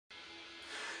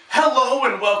Hello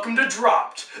and welcome to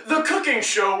Dropped, the cooking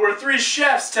show where three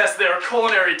chefs test their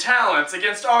culinary talents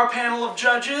against our panel of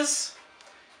judges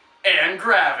and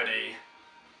gravity.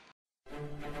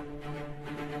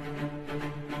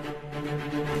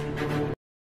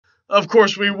 Of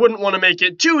course, we wouldn't want to make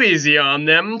it too easy on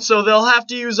them, so they'll have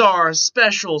to use our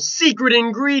special secret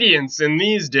ingredients in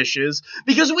these dishes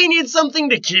because we need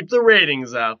something to keep the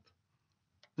ratings up.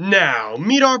 Now,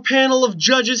 meet our panel of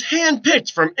judges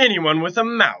handpicked from anyone with a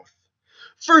mouth.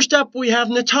 First up, we have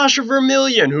Natasha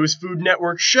Vermillion, whose Food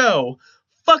Network show,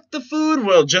 Fuck the Food,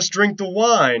 We'll Just Drink the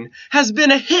Wine, has been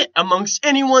a hit amongst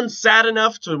anyone sad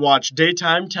enough to watch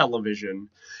daytime television.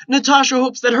 Natasha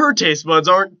hopes that her taste buds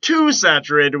aren't too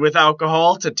saturated with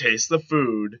alcohol to taste the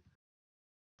food.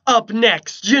 Up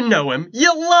next, you know him,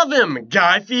 you love him,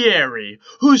 Guy Fieri,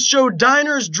 whose show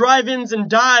Diners, Drive-Ins, and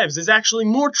Dives is actually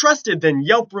more trusted than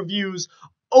Yelp reviews,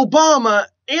 Obama,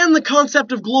 and the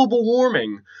concept of global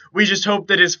warming. We just hope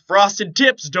that his frosted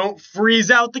tips don't freeze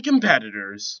out the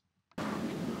competitors.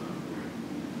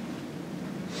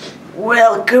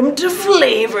 Welcome to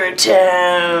Flavor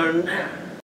Town.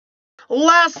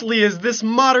 Lastly is this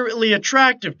moderately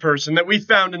attractive person that we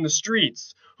found in the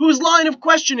streets, whose line of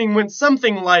questioning went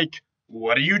something like,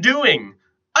 "What are you doing?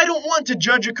 I don't want to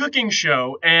judge a cooking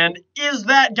show," and "Is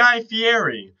that Guy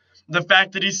Fieri?" The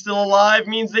fact that he's still alive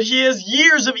means that he has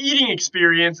years of eating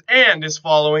experience and is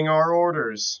following our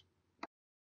orders.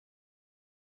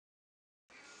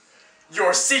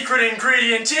 Your secret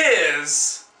ingredient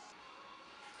is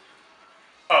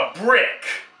a brick.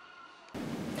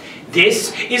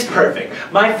 This is perfect.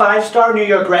 My 5-star New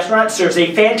York restaurant serves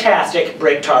a fantastic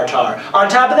brick tartare. On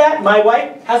top of that, my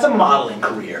wife has a modeling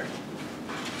career.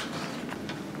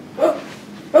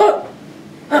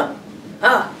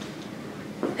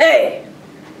 Hey,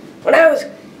 when I was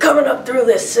coming up through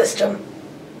this system,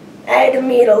 I had to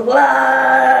meet a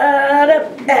lot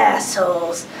of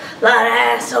assholes. A lot of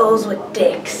assholes with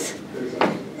dicks.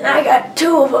 And I got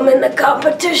 2 of them in the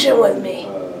competition with me.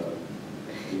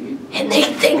 And they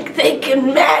think they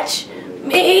can match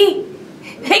me?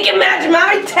 They can match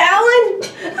my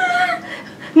talent?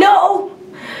 No,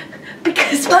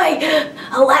 because my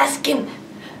Alaskan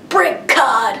brick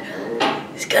cod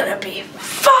is gonna be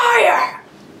fire!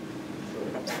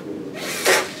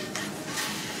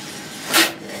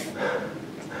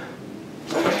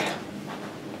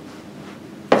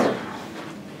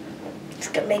 It's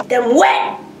gonna make them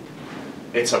wet!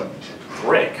 It's a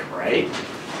brick, right?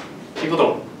 People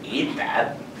don't eat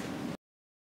that.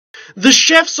 The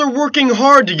chefs are working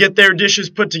hard to get their dishes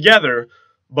put together,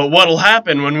 but what'll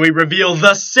happen when we reveal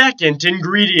the second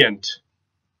ingredient?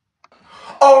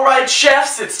 Alright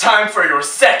chefs, it's time for your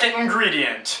second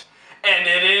ingredient, and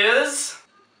it is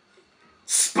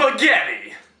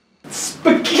spaghetti.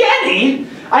 Spaghetti?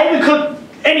 I haven't cooked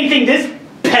anything this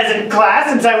peasant class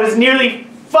since I was nearly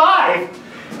 5.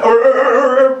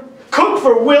 Or cooked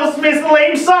for Will Smith's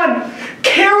lame son.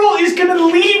 Carol is gonna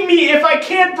leave me if I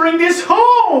can't bring this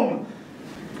home!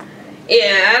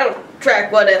 Yeah, I don't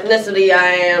track what ethnicity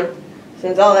I am,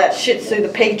 since all that shit's through the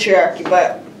patriarchy,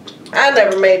 but I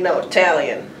never made no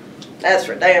Italian. That's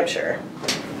for damn sure.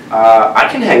 I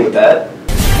can hang with that.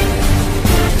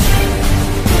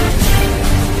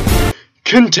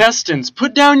 Contestants,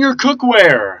 put down your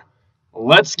cookware.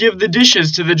 Let's give the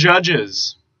dishes to the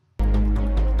judges.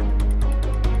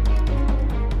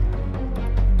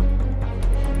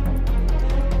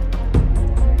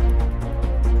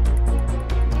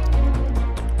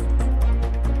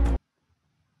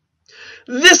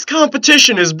 This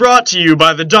competition is brought to you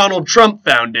by the Donald Trump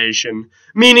Foundation,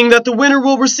 meaning that the winner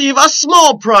will receive a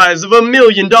small prize of $1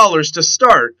 million to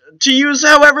start, to use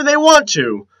however they want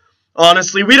to.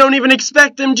 Honestly, we don't even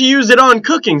expect them to use it on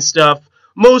cooking stuff.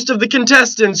 Most of the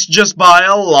contestants just buy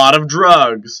a lot of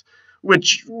drugs,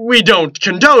 which we don't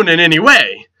condone in any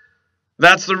way.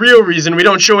 That's the real reason we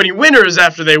don't show any winners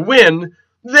after they win.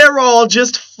 They're all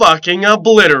just fucking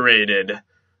obliterated.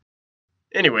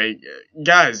 Anyway,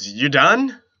 guys, you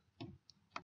done?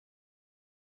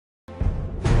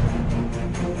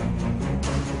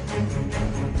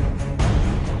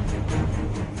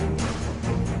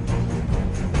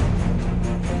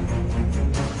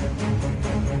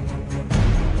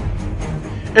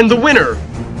 And the winner,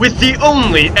 with the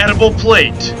only edible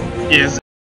plate, is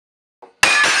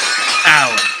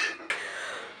Alec.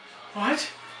 What?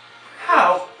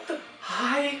 How?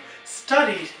 I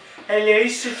studied LA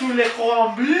c'est tous les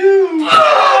coins bleus.